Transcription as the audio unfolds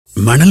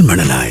மணல்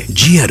மணலாய்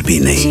ஜிஆர்பி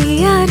நெய்.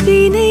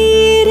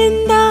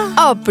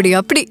 அப்படி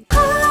அப்படி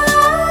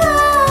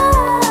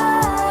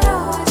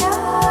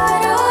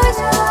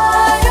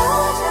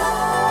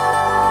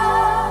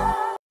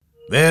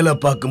வேலை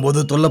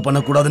பார்க்கும்போது தொல்லை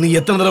பண்ணக்கூடாதுன்னு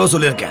எத்தனை தடவை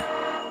சொல்லியிருக்கேன்.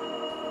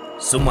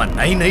 சும்மா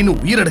நைன்னு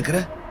உயிர் எடுக்கிற.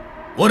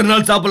 ஒரு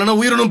நாள் சாப்பிடலன்னா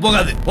உயிரினும்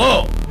போகாது. போ.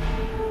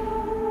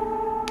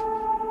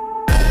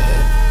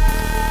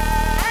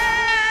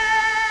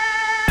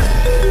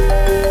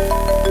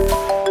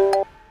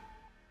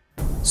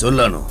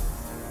 சொல்லணும்.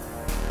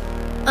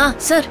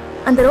 சார்,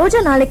 அந்த ரோஜா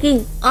நாளைக்கு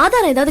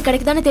ஆதாரம் ஏதாவது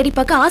கிடைக்குதான்னு தேடி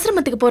பார்க்க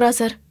ஆசிரமத்துக்கு போறா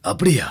சார்.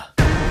 அப்படியா?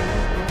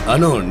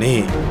 அனு,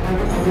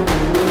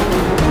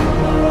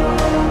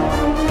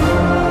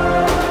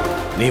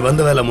 நீ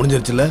வந்த வேலை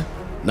முடிஞ்சிருச்சுல,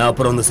 நான்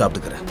அப்புறம் வந்து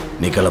சாப்பிட்டுக்கிறேன்.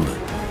 நீ கிளம்பு.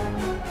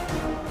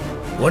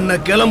 உன்னை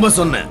கிளம்ப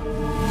சொன்ன.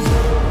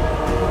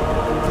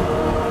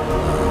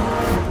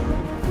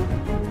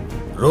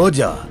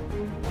 ரோஜா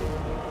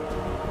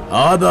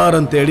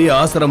ஆதாரம் தேடி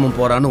ஆசிரமம்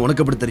போறான்னு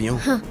உனக்கு எப்படி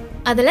தெரியும்?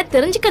 அதெல்லாம்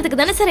தெரிஞ்சுக்கிறதுக்கு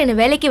தானே சார் என்ன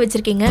வேலைக்கு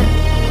வச்சிருக்கீங்க.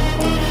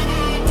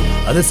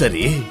 அது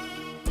சரி,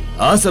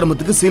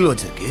 ஆசிரமத்துக்கு சீல்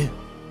வச்சிருக்கு.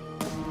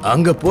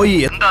 அங்க போய்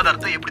எந்த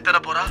ஆதாரத்தை எப்படி தர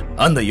போறா?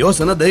 அந்த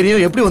யோசனை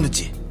தைரியம் எப்படி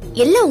வந்துச்சு?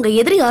 எல்லாம் உங்க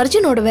எதிரி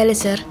அர்ஜுனோட வேலை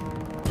சார்.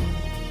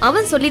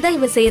 அவன் சொல்லிதான்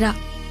இவ செய்யறா.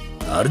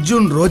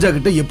 அர்ஜுன் ரோஜா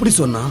கிட்ட எப்படி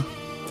சொன்னா?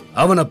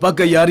 அவனை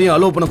பார்க்க யாரையும்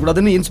அலோவ்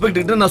பண்ணக்கூடாதுன்னு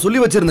இன்ஸ்பெக்டர் கிட்ட நான்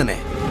சொல்லி வச்சிருந்தேனே.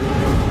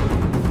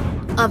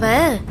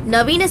 அவன்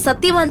நவீன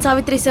சத்தியவான்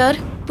சாவித்ரி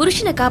சார்.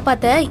 புருஷனை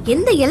காப்பாத்த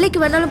எந்த எல்லைக்கு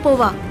வேணாலும்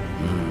போவா.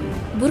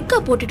 புர்கா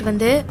போட்டுட்டு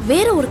வந்து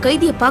வேற ஒரு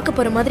கைதியை பார்க்க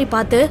போற மாதிரி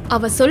பார்த்து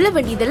அவ சொல்ல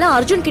வேண்டியதெல்லாம்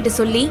அர்ஜுன் கிட்ட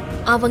சொல்லி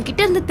அவன் கிட்ட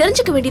இருந்து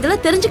தெரிஞ்சுக்க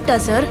வேண்டியதெல்லாம் தெரிஞ்சுக்கிட்டா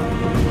சார்.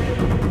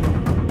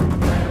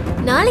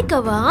 நாளைக்கு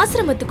அவ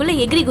ஆசிரமத்துக்குள்ள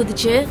எகிரி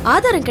குதிச்சு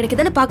ஆதாரம்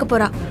கிடைக்குதான்னு பார்க்க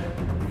போறா.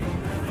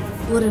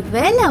 ஒரு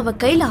வேளை அவ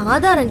கையில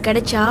ஆதாரம்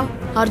கிடைச்சா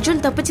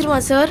அர்ஜுன்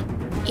தப்பிச்சிருவான் சார்.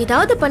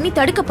 ஏதாவது பண்ணி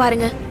தடுக்க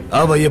பாருங்க.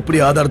 அவ எப்படி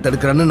ஆதாரத்தை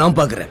எடுக்கறான்னு நான்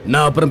பாக்குறேன்.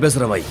 நான் அப்புறம்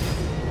பேசுறேன். வை.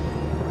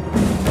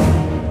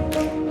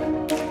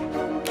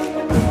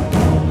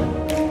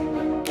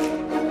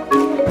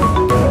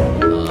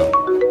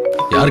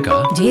 யாருக்கா?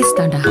 ஜேஎஸ்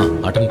தாண்டா.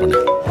 அட்டெண்ட் பண்ணு.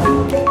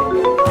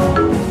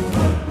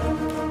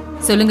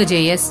 சொல்லுங்க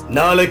ஜேஎஸ்.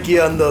 நாளைக்கு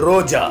அந்த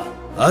ரோஜா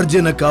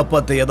அர்ஜுனை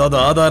காப்பாத்த ஏதாவது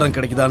ஆதாரம்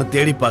கிடைக்குதான்னு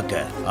தேடி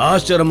பார்க்க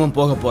ஆசிரமம்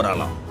போக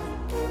போறாளாம்.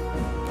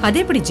 அது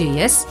எப்படி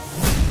ஜேஎஸ்?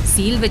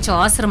 சீல் வச்ச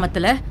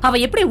ஆசிரமத்துல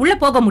அவ எப்படி உள்ள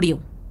போக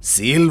முடியும்?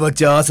 சீல்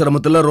வச்ச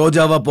ஆசிரமத்துல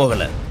ரோஜாவா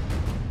போகல,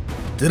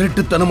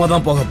 திருட்டுத்தனமா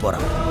தான் போக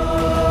போறான்.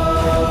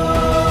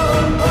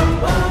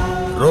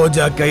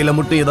 ரோஜா கையில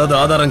மட்டும் ஏதாவது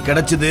ஆதாரம்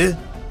கிடைச்சது,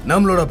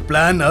 நம்மளோட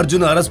பிளான்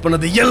அர்ஜுன் அரெஸ்ட்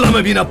பண்ணது எல்லாமே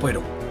வீணா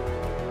போயிடும்.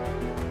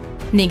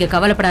 நீங்க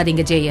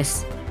கவலைப்படாதீங்க ஜேஎஸ்.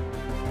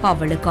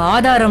 அவளுக்கு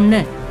ஆதாரம்னு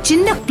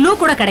சின்ன க்ளூ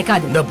கூட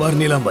கிடைக்காது. இந்த பார்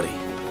நீலாம்பரி,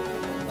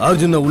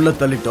 அர்ஜுனை உள்ள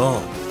தள்ளிட்டோம்,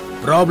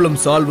 ப்ராப்ளம்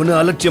சால்வ்னு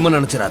அலட்சியமா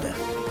நினைச்சிராத.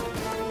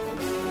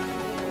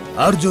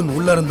 அர்ஜுன்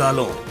உள்ள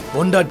இருந்தாலும்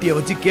பொண்டாட்டிய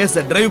வச்சு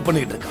கேஸ டிரைவ்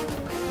பண்ணிட்டு இருக்கான்.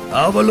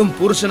 அவளும்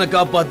புருஷனை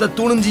காப்பாத்த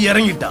துணிஞ்சு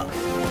இறங்கிட்டா.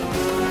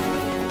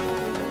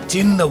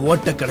 சின்ன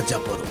ஓட்ட கிடைச்சா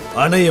போதும்,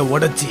 அணைய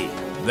உடைச்சி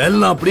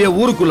வெள்ளம் அப்படியே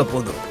ஊருக்குள்ள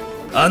போதும்.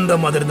 அந்த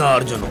மாதிரி தான்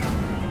அர்ஜுனும்.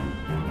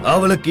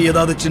 அவளுக்கு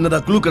ஏதாவது சின்னதா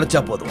க்ளூ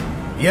கிடைச்சா போதும்,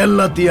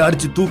 எல்லாத்தையும்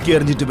அடிச்சு தூக்கி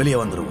எறிஞ்சிட்டு வெளியே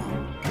வந்துருவான்.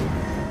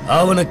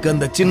 அவனுக்கு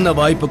அந்த சின்ன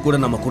வாய்ப்பை கூட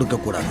நம்ம கொடுக்க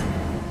கூடாது.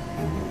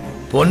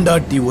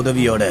 பொண்டாட்டி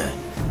உதவியோட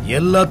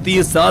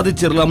எல்லாத்தையும்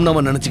சாதிச்சிடலாம்னு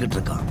அவன் நினைச்சுக்கிட்டு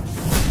இருக்கான்.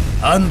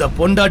 அந்த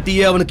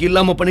பொண்டாட்டியே அவனுக்கு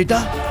இல்லாம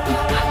பண்ணிட்டா,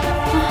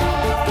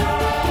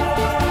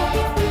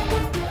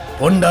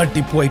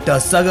 பொண்டாட்டி போயிட்டா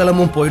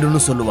சகலமும்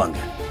போயிடும்னு சொல்லுவாங்க.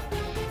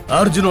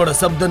 அர்ஜுனோட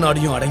சப்த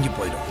நாடியும் அடங்கி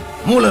போயிடும்,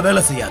 மூளை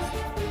வேலை செய்யாது.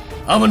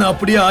 அவனை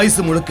அப்படியே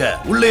ஆயுசு முழுக்க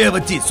உள்ளே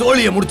வச்சு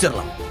சோழிய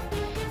முடிச்சிடலாம்.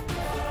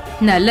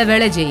 நல்ல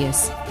வேளை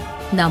ஜேஎஸ்,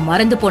 நான்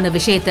மறந்து போன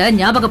விஷயத்த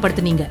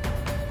ஞாபகப்படுத்தினீங்க.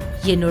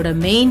 என்னோட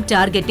மெயின்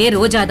டார்கெட்டே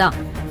ரோஜா தான்.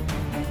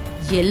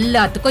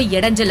 எல்லாத்துக்கும்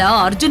இடைஞ்சலா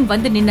அர்ஜுன்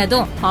வந்து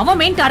நின்னதும் அவன்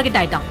மெயின் டார்கெட்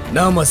ஆயிட்டான்.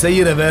 நாம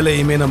செய்யற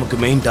வேலையுமே நமக்கு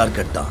மெயின்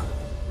டார்கெட் தான்.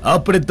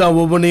 அப்படித்தான்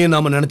ஒவ்வொன்றையும்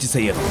நாம நினைச்சு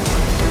செய்யணும்.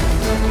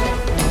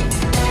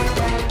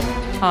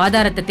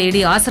 ஆதாரத்தை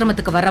தேடி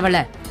ஆசிரமத்துக்கு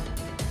வரவள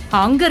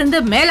அங்க இருந்து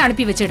மேல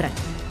அனுப்பி வச்சிடுறேன்.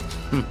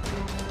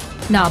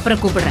 நான் அப்புறம்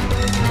கூப்பிடுறேன்.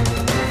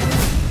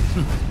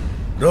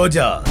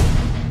 ரோஜா,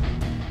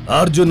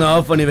 அர்ஜுன்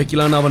ஆஃப் பண்ணி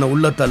வைக்கலான்னு அவனை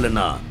உள்ள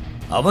தள்ளுனா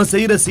அவன்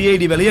செய்யற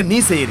சிஐடி வேலைய நீ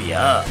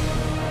செய்யறியா?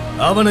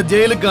 அவனை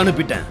ஜெயிலுக்கு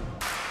அனுப்பிட்டேன்,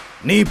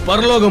 நீ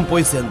பரலோகம்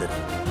போய் சேர்ந்து.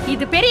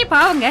 இது பெரிய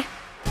பாவங்க.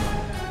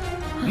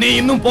 நீ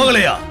இன்னும்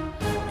போகலையா?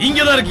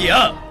 இங்கதான் இருக்கியா?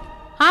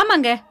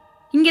 ஆமாங்க,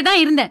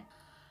 இங்கதான் இருந்தேன்.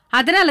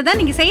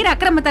 அதனாலதான் நீங்க செய்யற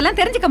அக்கிரமத்தெல்லாம்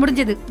தெரிஞ்சுக்க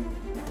முடிஞ்சது.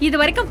 இது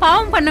வரைக்கும்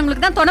பாவம்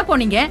பண்ணவங்களுக்கு தான் துணை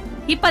போனீங்க,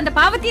 இப்ப அந்த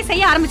பாவத்தையும்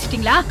செய்ய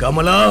ஆரம்பிச்சிட்டீங்களா?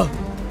 கமலா,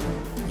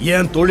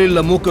 ஏன் தொழில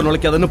மூக்க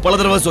நுழைக்காதன்னு பல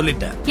தடவை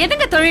சொல்லிட்டேன்.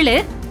 எதுங்க தொழிலு?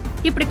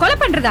 இப்படி கொலை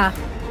பண்றதா?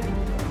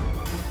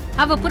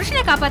 அவ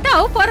புருஷனை காப்பாத்த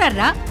அவ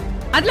போராடுறா,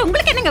 அதுல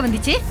உங்களுக்கு என்னங்க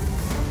வந்துச்சு?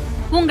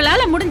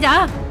 உங்களால முடிஞ்சா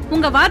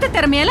உங்க வாத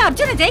திறமையால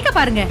அர்ஜுனை ஜெயிக்க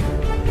பாருங்க.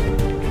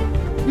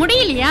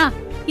 முடியலையா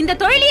இந்த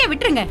தொழிலையே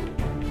விட்டுருங்க.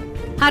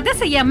 அத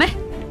செய்யாம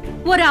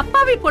ஒரு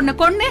அப்பாவி பொண்ணு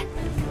கொன்னு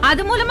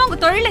அது மூலமா உங்க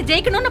தொழில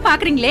ஜெயிக்கணும்னு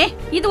பாக்குறீங்களே,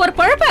 இது ஒரு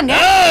பொழப்பாங்க?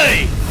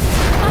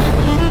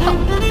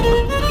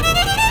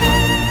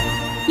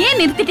 ஏன்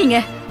நிறுத்திட்டீங்க?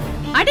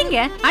 அடிங்க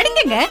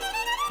அடிங்க.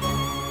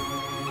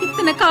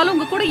 இத்தனை காலம்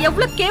உங்க கூட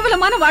எவ்வளவு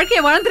கேவலமான வாழ்க்கையை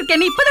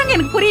வாழ்ந்திருக்கேன்னு இப்பதாங்க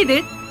எனக்கு புரியுது.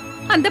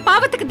 அந்த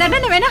பாவத்துக்கு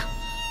தண்டனை வேணா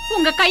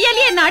உங்க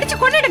கையாலேயே என்ன அடிச்சு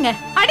கொன்னுடுங்க.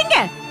 அடிங்க.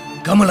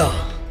 கமலா,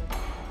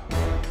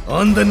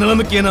 அந்த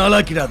நிலைமைக்கு என்ன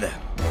ஆளாக்கிடாத.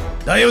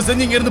 தயவு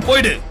செஞ்சு இங்க இருந்து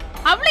போயிடு.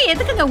 அவ்வளவு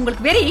எதுக்குங்க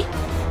உங்களுக்கு வெறி?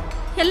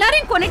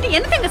 எல்லாரையும் கொன்னிட்டு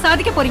என்னங்க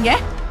சாதிக்க போறீங்க?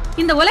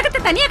 இந்த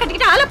உலகத்தை தனியா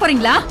கட்டிக்கிட்டு ஆள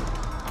போறீங்களா?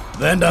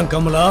 வேண்டாம்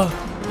கமலா,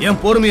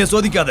 என் பொறுமையை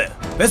சோதிக்காத.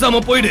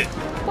 பேசாம போயிடு.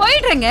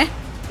 போயிடுறேங்க.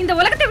 இந்த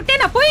உலகத்தை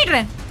விட்டே நான்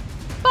போயிடுறேன்.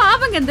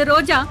 பாவங்க இந்த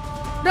ரோஜா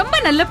ரொம்ப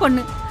நல்ல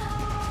பொண்ணு.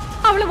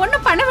 அவளை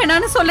ஒண்ணும் பண்ண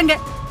வேணான்னு சொல்லுங்க.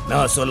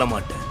 நான் சொல்ல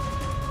மாட்டேன்.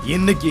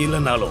 இன்னைக்கு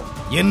இல்லனாலும்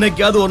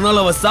என்னைக்காவது ஒரு நாள்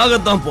அவ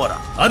சாகத்தான் போறா.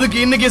 அதுக்கு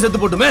இன்னைக்கே செத்து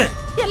போட்டுமே.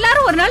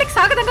 எல்லாரும் ஒரு நாளைக்கு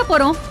சாகதாங்க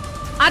போறோம்.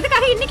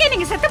 அதுக்காக இன்னைக்கே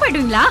நீங்க செத்து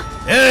போயிடுவீங்களா?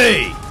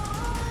 ஏய்,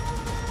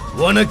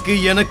 உனக்கு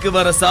எனக்கு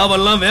வர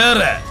சாவெல்லாம்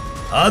வேற.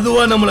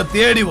 அதுவா நம்மள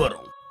தேடி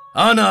வரும்.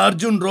 ஆனா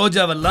அர்ஜுன்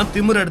ரோஜாவெல்லாம்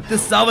திமிர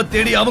எடுத்து சாவ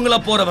தேடி அவங்களா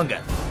போறவங்க.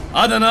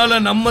 அதனால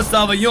நம்ம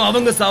சாவையும்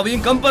அவங்க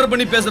சாவையும் கம்பேர்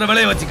பண்ணி பேசுற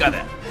வேலையை வச்சுக்காத.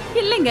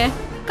 இல்லங்க,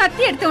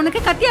 கத்தி எடுத்தவனுக்கு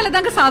கத்தியால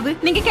தாங்க சாவு.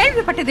 நீங்க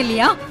கேள்விப்பட்டது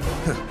இல்லையா?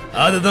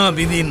 அதுதான்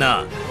விதினா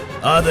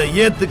அதை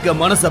ஏத்துக்க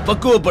மனச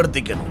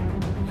பக்குவப்படுத்திக்கணும்.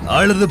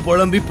 அழுது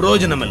புலம்பி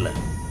பிரயோஜனம் இல்ல.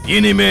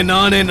 இனிமே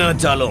நானே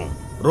நினைச்சாலும்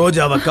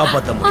ரோஜாவை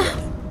காப்பாத்த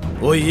முடியாது.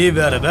 போய்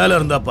வேற வேலை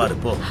இருந்தா பாரு.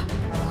 போ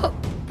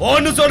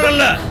போன்னு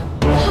சொல்றல.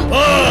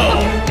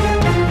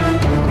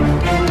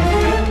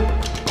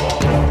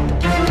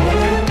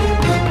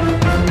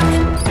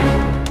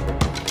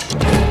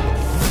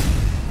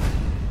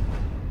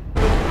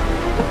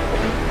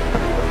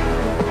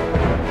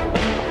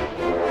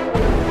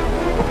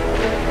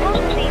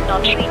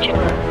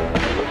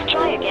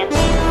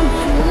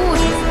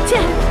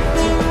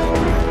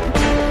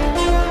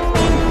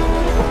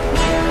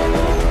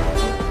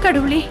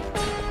 கடவுளே,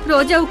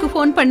 ரோஜாவுக்கு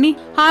போன் பண்ணி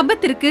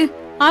ஆபத்து இருக்கு,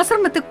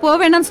 ஆசிரமத்துக்கு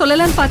போவேனான்னு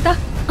சொல்லலான்னு பார்த்தா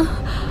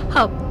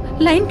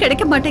லைன்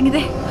கிடைக்க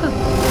மாட்டேங்குதே.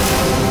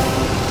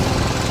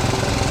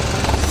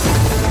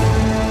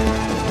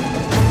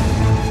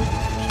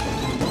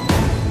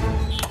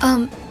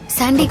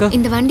 சாண்டி,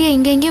 இந்த வண்டியை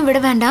இங்க எங்கேயும் விட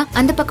வேண்டாம்.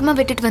 அந்த பக்கமா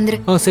விட்டுட்டு வந்துரு.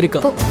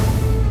 சரிக்கா.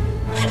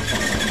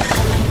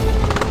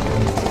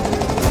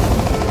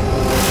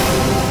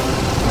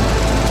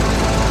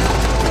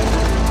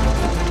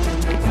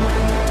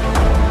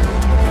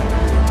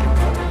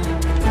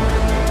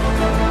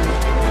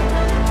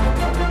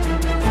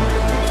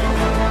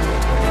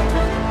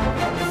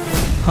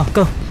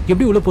 அக்கா,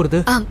 எப்படி உள்ள போறது?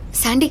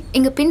 சாண்டி,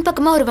 இங்க பின்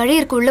பக்கமா ஒரு வழி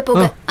இருக்கு, உள்ள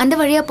போக. அந்த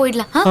வழியா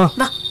போயிடலாம்.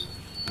 வா.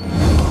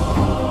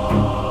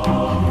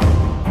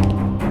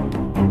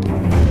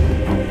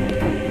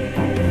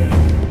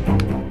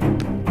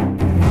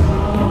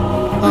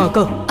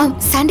 அக்கா.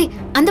 சாண்டி,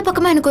 அந்த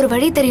பக்கமா எனக்கு ஒரு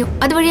வழி தெரியும்.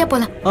 அது வழியா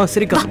போலாம்.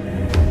 சரிக்கா.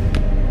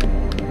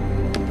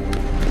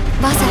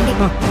 வா சாண்டி.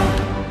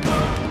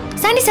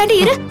 சாண்டி சாண்டி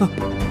இரு.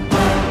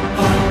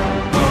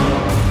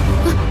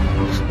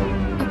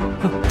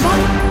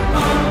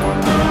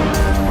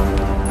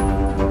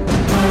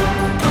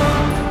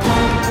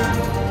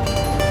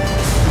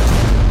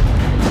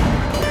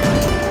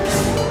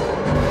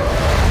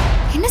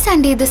 என்ன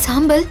சாண்டி இது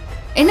சாம்பல்?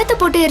 என்னத்த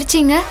போட்டு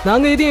எரிச்சீங்க?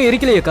 நாங்க எதையும்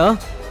எரிக்கலையேக்கா.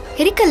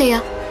 எரிக்கலையா?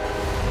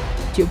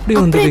 எப்படி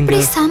வந்தீங்க? எப்படி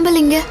சாம்பல்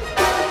இங்க?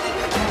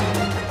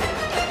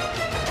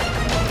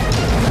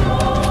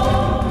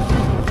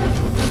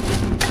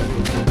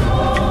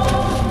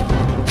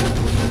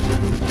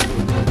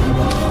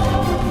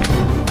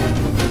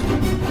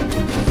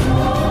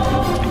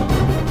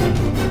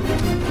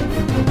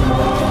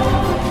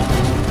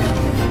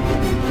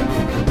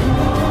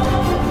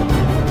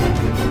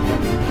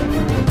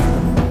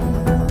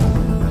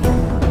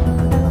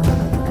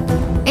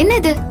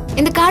 என்னது?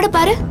 இந்த காடை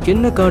பாரு.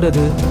 என்ன காடு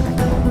அது?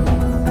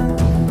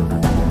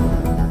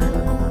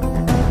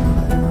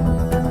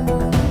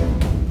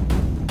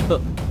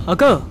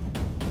 அக்கா,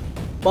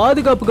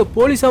 பாதுகாப்புக்கு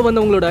போலீஸா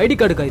வந்தவங்களோட ஐடி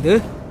கார்டுக்கா இது?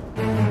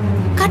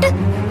 காட்டு.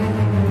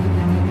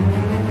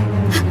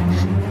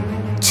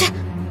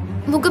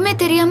 முகமே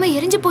தெரியாம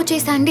எரிஞ்சு போச்சே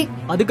சாண்டி.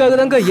 அதுக்காக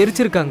தாங்க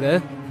எரிச்சிருக்காங்க.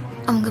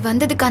 அவங்க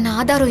வந்ததுக்கான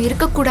ஆதாரம்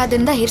இருக்க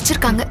கூடாதுன்னு தான்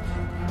எரிச்சிருக்காங்க.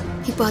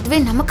 இப்போ அதுவே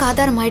நமக்கு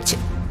ஆதாரம் ஆயிடுச்சு.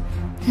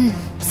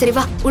 சரி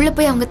வா, உள்ள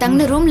போய் அவங்க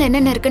தங்கின ரூம்ல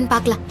என்னென்ன இருக்குன்னு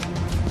பார்க்கலாம்.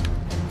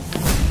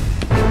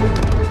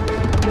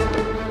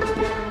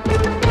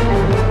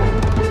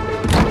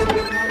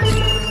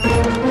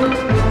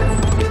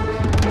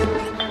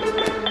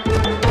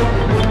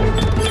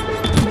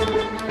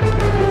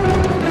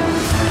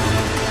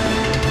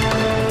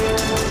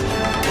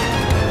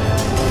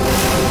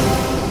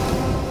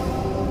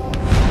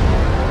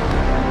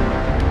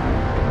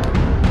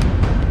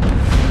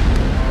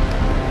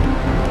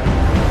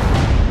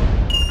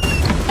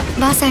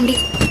 வா சாண்டி,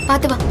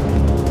 பாத்து வா.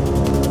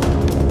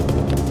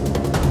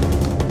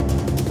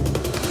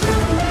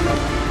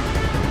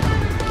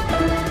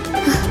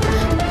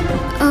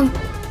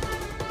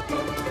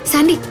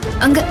 சாண்டி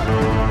அங்க.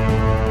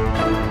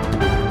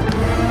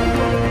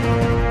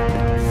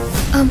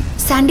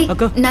 சாண்டி,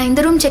 நான்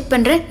இந்த ரூம் செக்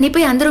பண்றேன், நீ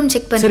போய் அந்த ரூம்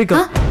செக்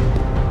பண்ணு.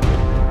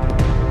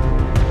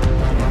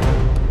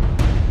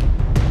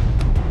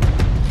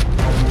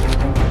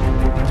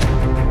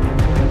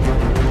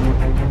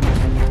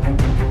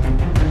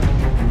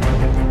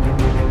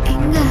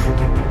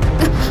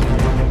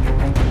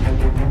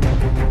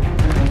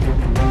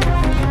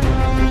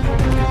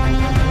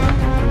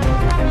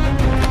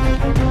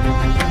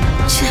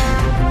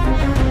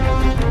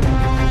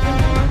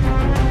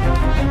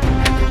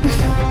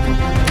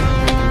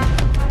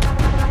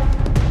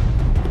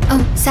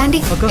 சாண்டி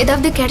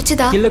ஏதாவது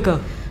கிடைச்சதா? இல்லக்கா.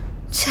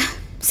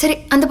 சரி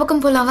அந்த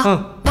பக்கம் போலாம் வா.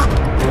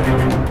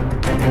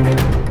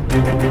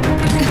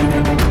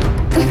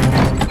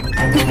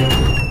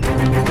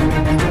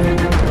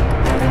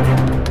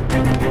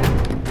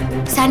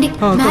 சாண்டி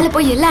மேல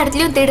போய் எல்லா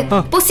இடத்துலயும் தேடு.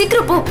 போ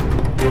சீக்கிரம் போ.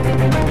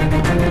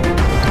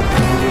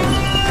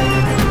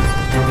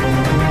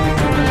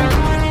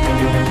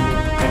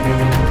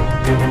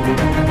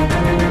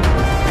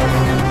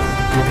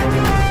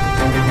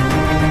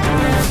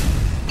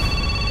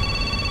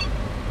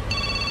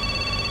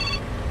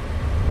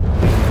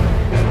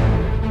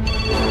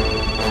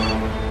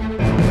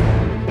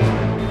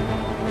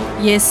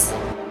 எஸ்.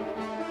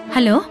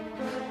 ஹலோ,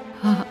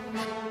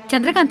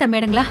 சந்திரகாந்தா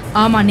மேடங்களா?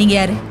 ஆமா, நீங்க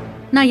யாரு?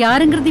 நான்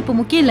யாருங்கிறது இப்ப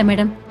முக்கியம் இல்ல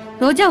மேடம்.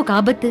 ரோஜாவுக்கு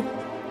ஆபத்து.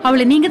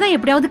 அவளை நீங்க தான்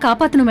எப்படியாவது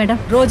காப்பாத்தணும் மேடம்.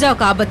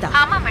 ரோஜாவுக்கு ஆபத்தா?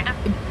 ஆமா மேடம்.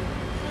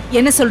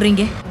 என்ன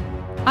சொல்றீங்க?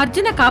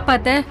 அர்ஜுனை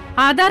காப்பாத்த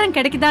ஆதாரம்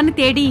கிடைக்குதான்னு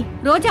தேடி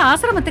ரோஜா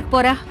ஆசிரமத்துக்கு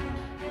போறா.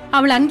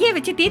 அவளை அங்கேயே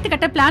வச்சு தீர்த்து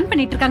கட்ட பிளான்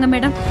பண்ணிட்டு இருக்காங்க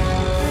மேடம்.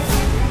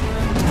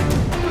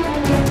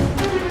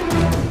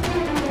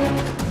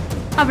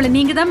 அவளை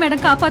நீங்க தான்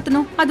மேடம்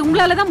காப்பாத்தணும். அது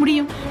உங்களால தான்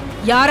முடியும்.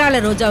 யாரால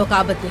ரோஜாவுக்கு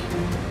ஆபத்து?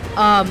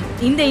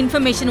 இந்த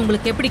இன்ஃபர்மேஷன்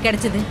உங்களுக்கு எப்படி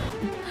கிடைச்சது?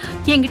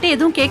 என்கிட்ட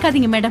எதுவும்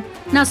கேட்காதீங்க மேடம்.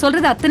 நான்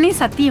சொல்றது அத்தனை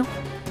சத்தியம்.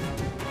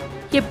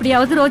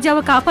 எப்படியாவது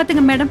ரோஜாவை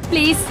காப்பாத்துங்க madam,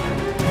 please.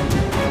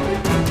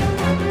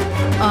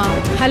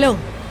 Hello.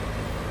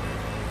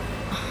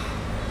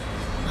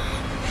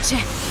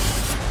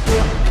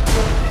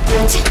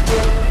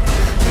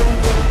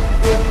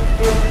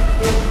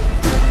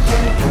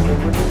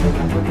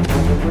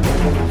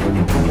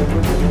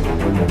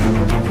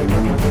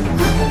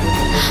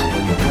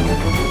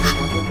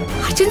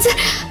 Arjun sir,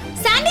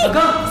 Chandy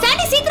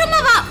Chandy சீக்கிரமா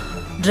வா.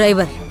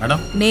 டிரைவர்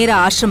மேடம், நேரா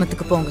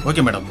ஆசிரமத்துக்கு போங்க.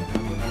 Okay madam.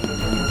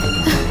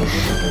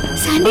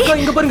 சாண்டி அக்கா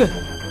இங்க பாருங்க.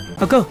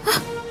 அக்கா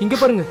இங்க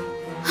பாருங்க.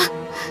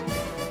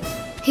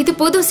 இது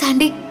போதும்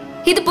சாண்டி,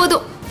 இது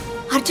போதும்.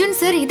 அர்ஜுன்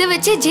சார் இத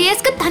வச்சு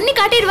ஜேஎஸ்க்கு தண்ணி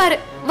காட்டிடுவாரு.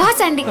 வா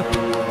சாண்டி.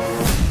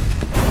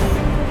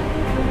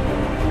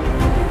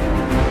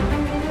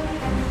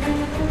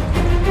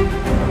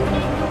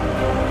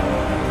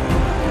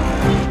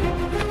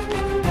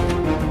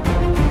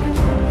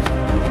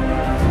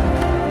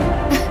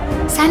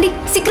 சாண்டி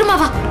சீக்கிரமா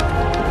வா.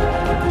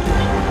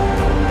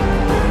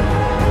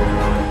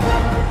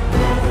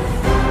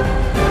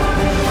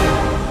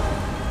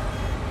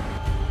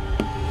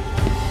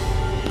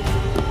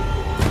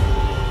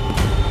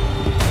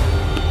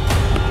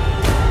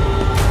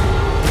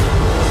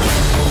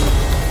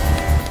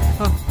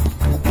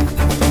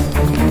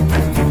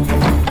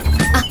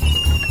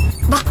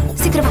 வா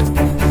சீக்கிரமா,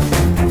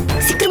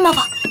 சீக்கிரமா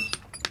வா.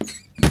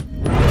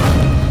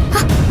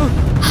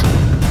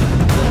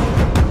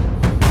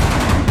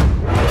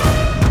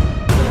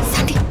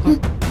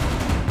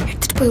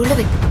 போய் உள்ள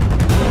வை.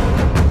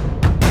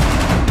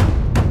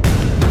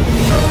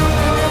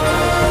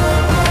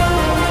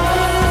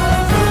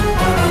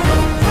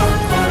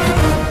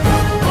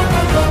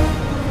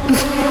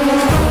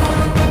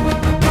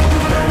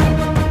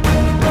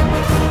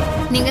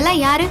 நீங்கெல்லாம்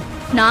யாரு?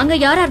 நாங்க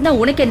யாரா இருந்தா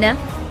உனக்கு என்ன?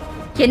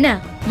 என்ன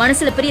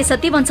மனசுல பெரிய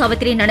சத்தியவான்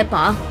சாவித்திரி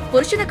நினைப்பா?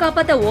 புருஷனை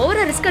காப்பாத்த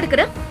ஓவரா ரிஸ்க்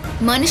எடுக்கிற?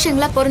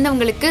 மனுஷங்களா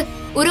பிறந்தவங்களுக்கு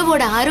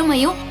உறவோட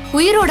அருமையும்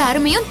உயிரோட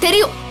அருமையும்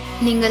தெரியும்.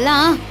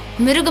 நீங்கெல்லாம்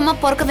மிருகமா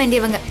பிறக்க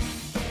வேண்டியவங்க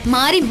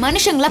மாறி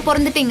மனுஷங்களா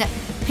பிறந்துட்டீங்க.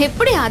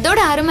 எப்படி அதோட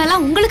அருமை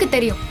எல்லாம் உங்களுக்கு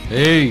தெரியும்?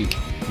 ஏய்,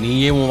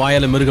 நீயே உன்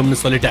வாயால மிருகம்னு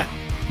சொல்லிட்ட.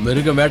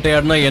 மிருகம்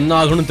வேட்டையாடினா என்ன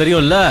ஆகும்னு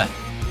தெரியும்ல?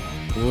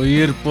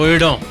 உயிர்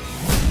போயிடும்.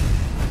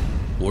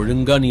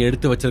 ஒழுங்கா நீ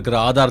எடுத்து வச்சிருக்கிற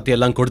ஆதாரத்தை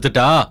எல்லாம்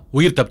கொடுத்துட்டா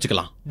உயிர்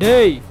தப்பிச்சுக்கலாம்.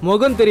 டேய்,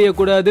 முகம்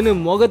தெரியக்கூடாதுன்னு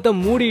முகத்தை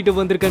மூடிட்டு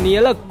வந்திருக்க நீ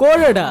எல்லாம்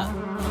கோழடா.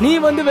 நீ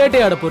வந்து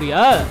வேட்டையாட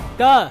போறியா?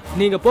 கா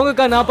நீங்க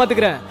போங்கக்கா, நான்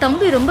பாத்துக்கிறேன்.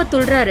 தம்பி ரொம்ப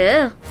துள்றாரு,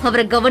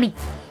 அவரை கவனி.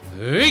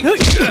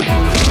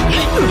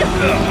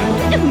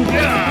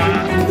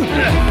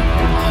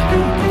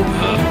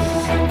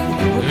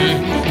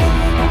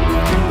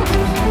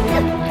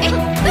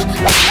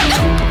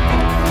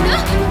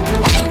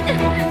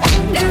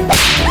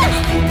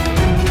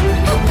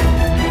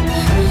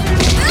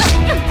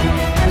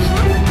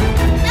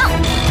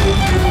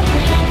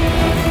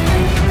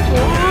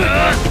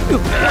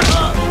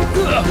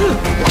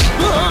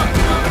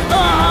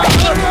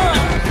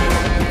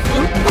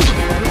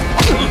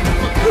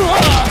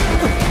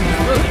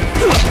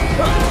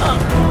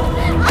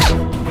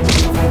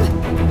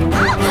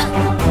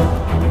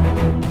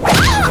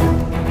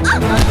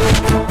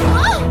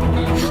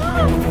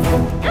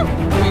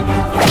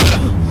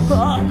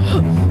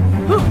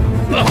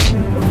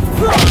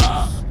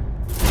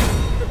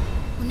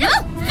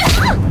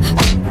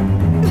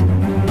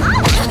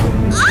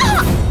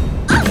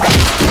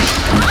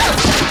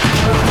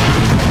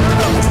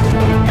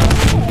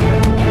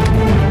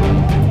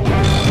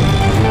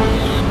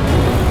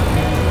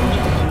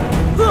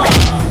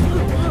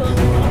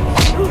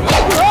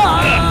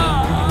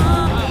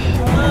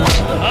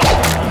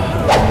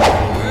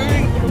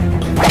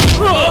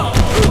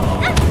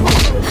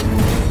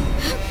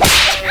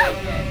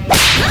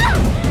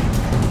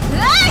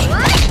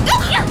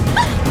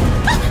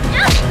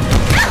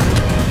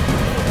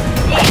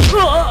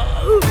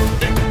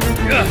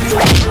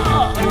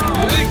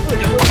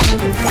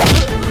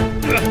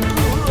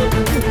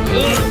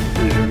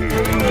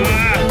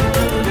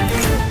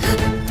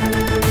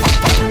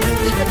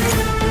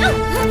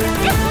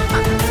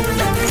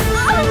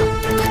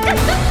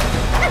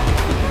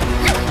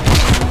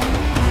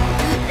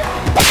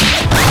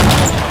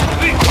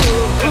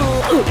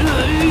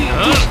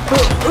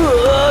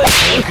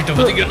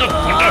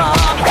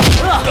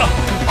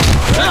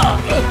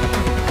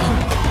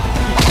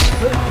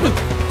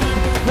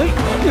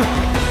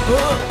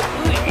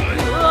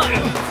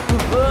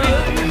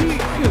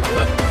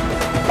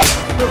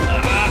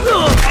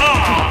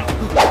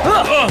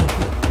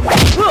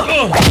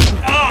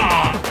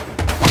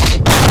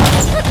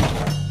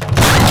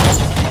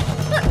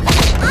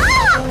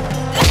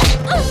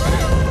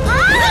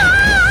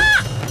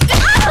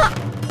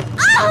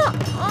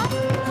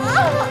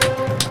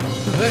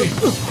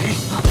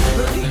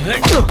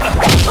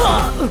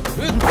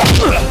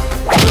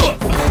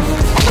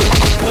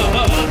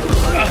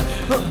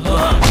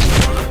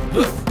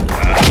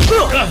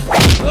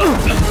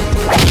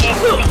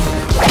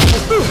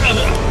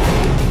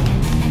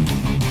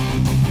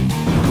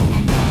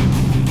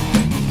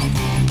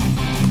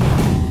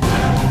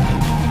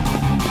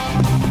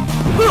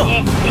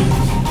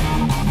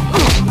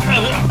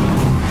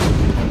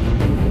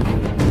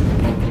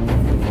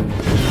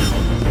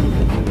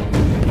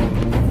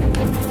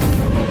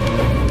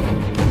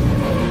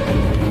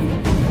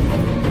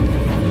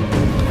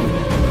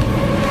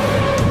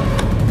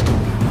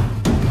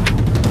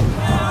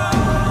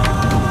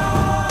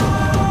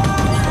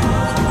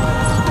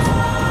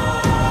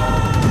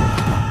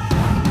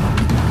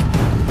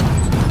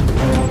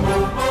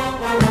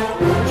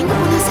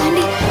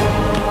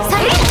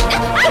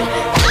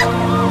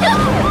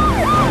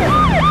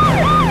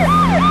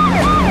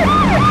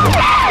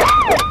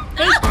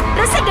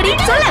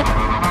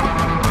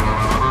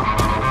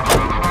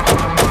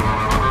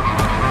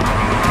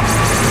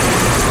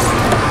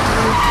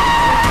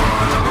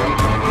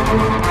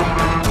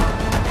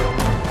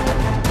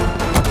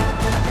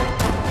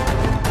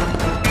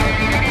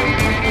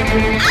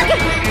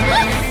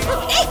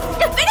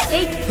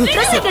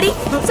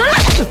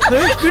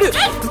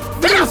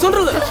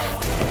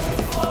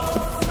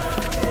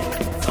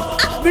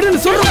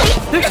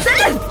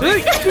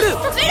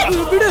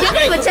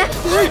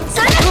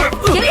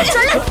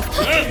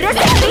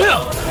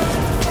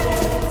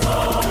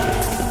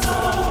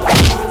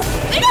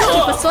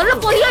 சொல்ல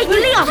போறியா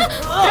இல்லையா?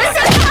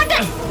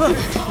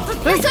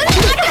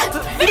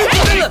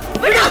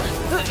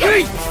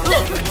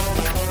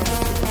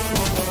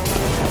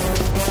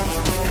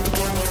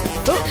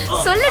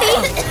 சொல்லடி,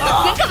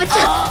 எங்க வச்ச?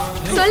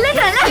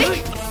 சொல்லுடல.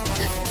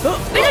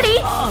 விடுடி,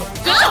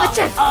 எங்க வச்ச?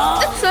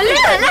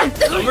 சொல்லுடல.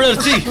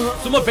 தமிழரசி,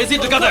 சும்மா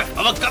பேசிட்டு இருக்காத.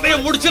 அவ கதையை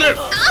முடிச்சிரு.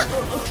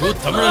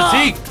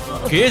 தமிழரசி,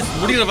 கேஸ்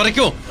முடியற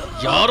வரைக்கும்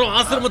யாரும்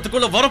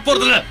ஆசிரமத்துக்குள்ள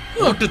வரப்போறது இல்ல.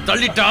 போட்டு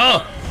தள்ளிட்டா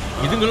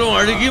இதுங்களும்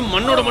அழுகி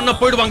மண்ணோட மண்ணா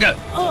போயிடுவாங்க.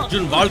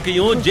 அர்ஜுன்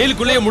வாழ்க்கையும்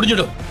ஜெயிலுக்குள்ளேயே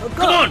முடிஞ்சிடும்.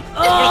 கம் ஆன்,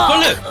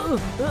 கொல்லு.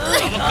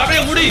 அவ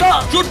கதையை முடி.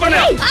 ஷூட் பண்ணு.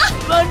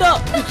 வேண்டாம்.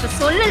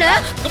 சொல்லல.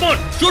 கம்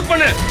ஆன், ஷூட்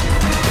பண்ணு.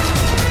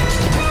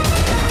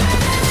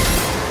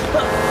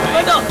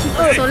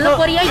 சொல்ல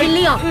போறியா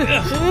இல்லையா?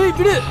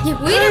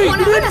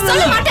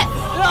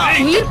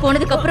 உயிர்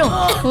போனதுக்கு அப்புறம்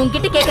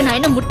உன்கிட்ட கேட்க நான்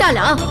என்ன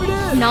முட்டாளா?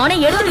 நானே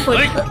எடுத்துட்டு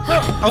போயிட்டேன்.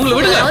 அவங்கள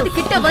விடுங்க. அது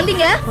கிட்ட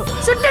வந்தீங்க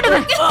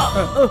சுட்டுடுவேன்.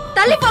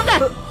 தள்ளி போங்க.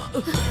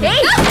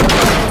 ஏய்,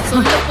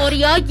 சொல்ல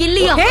போறியா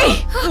இல்லையா?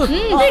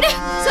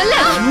 சொல்ல.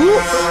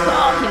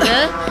 இல்ல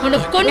உன்னை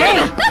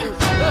கொன்னுடுவேன்.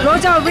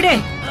 ரோஜாவை விடு.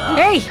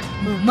 ஏய்,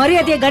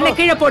 மரியாதையை கண்ணை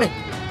கீழே போடு.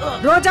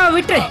 ரோஜாவை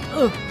விட்டு.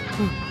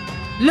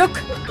 லுக்,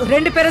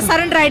 ரெண்டு பேரும்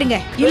சரண்டர் ஆயிடுங்க,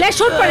 இல்ல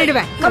ஷூட்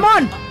பண்ணிடுவேன். Come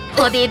on.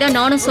 அதேதான்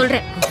நானும்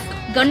சொல்றேன்.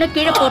 கண்ணை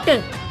கீழே போட்டு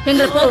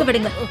எங்களை போக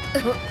விடுங்க,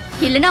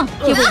 இல்லனா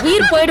இவ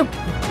உயிர் போயிடும்.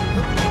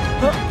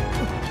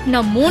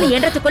 நான் 3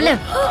 எண்ணத்துக்குள்ள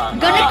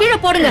கண்ணை கீழே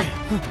போடுங்க,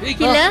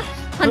 இல்ல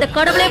அந்த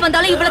கடவுளே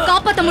வந்தாலும் இவளை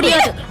காப்பாத்த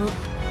முடியாது.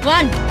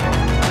 1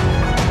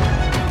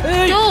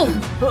 2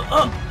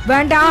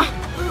 வேண்டாம்.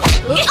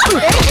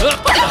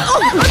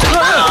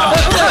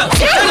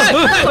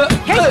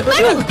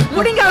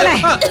 முடிங்க அவளை.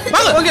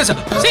 வாங்க, ஓகே சார்.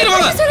 சீக்கிரம்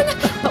வாங்க.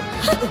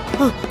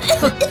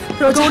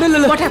 ரோஜா,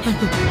 what happened?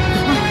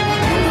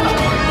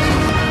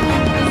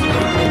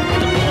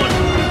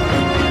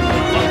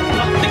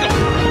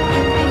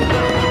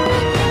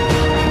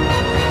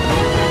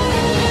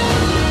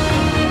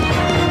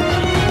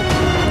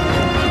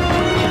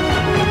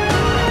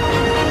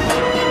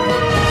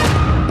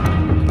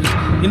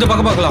 இந்த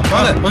பக்கம் பார்க்கலாம்.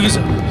 வாங்க. Okay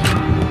sir.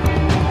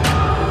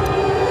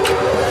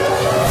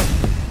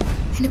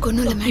 எனக்கு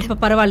ஒண்ணும் இல்ல மேடம். இப்ப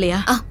பரவாயில்லையா?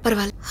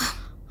 பரவாயில்ல.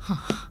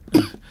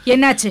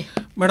 என்னாச்சு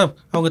மேடம்?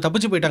 அவங்க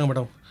தப்பிச்சு போயிட்டாங்க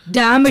madam.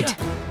 Damn it.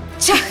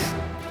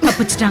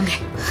 தப்பிச்சிட்டாங்க.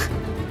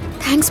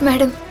 Thanks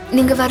madam.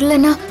 நீங்க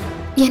வரலன்னா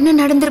என்ன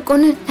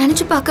நடந்திருக்கும்னு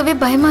நினைச்சு பார்க்கவே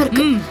பயமா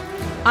இருக்கு.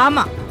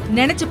 ஆமா,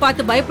 நினைச்சு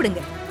பார்த்து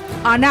பயப்படுங்க.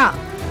 ஆனா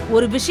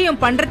ஒரு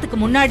விஷயம் பண்றதுக்கு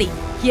முன்னாடி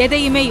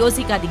எதையுமே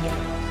யோசிக்காதீங்க.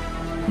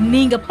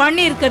 நீங்க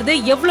பண்ணி இருக்கிறது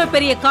எவ்வளவு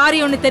பெரிய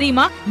காரியம்னு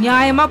தெரியுமா?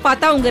 நியாயமா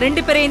பார்த்தா உங்க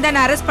 2 பேரையும்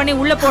தான் அரெஸ்ட் பண்ணி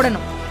உள்ள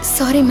போடணும்.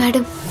 Sorry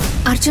madam.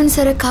 அர்ஜுன்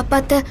சாரை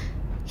காப்பாத்த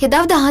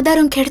ஏதாவது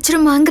ஆதாரம்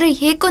கிடைச்சிருமாங்கிற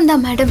ஏக்கம்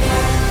தான் மேடம்.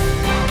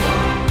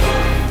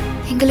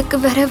 எங்களுக்கு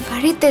வேற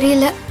வழி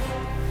தெரியல.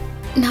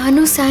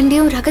 நானும்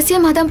சாண்டியும்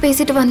ரகசியமா தான்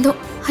பேசிட்டு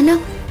வந்தோம். ஆனா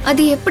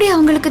அது எப்படி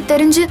அவங்களுக்கு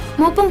தெரிஞ்சு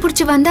மோப்பம்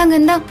புடிச்சு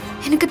வந்தாங்கன்னு தான்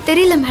எனக்கு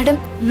தெரியல மேடம்.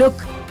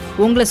 லுக்,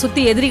 உங்களை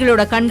சுத்தி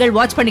எதிரிகளோட கண்கள்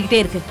வாட்ச்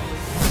பண்ணிக்கிட்டே இருக்கு.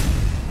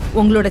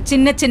 உங்களோட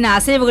சின்ன சின்ன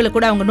அசைவுகளை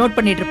கூட அவங்க நோட்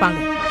பண்ணிட்டு இருப்பாங்க.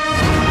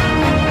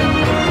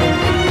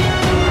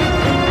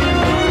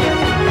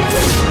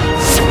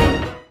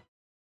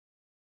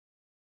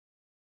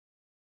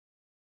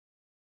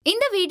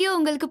 இந்த வீடியோ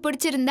உங்களுக்கு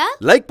பிடிச்சிருந்தா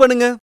லைக்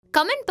பண்ணுங்க,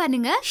 கமெண்ட்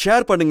பண்ணுங்க,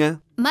 ஷேர் பண்ணுங்க,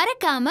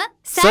 மறக்காம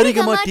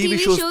சரிகமா டிவி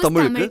ஷோஸ்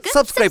தமிழுக்கு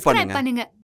சப்ஸ்கிரைப் பண்ணுங்க.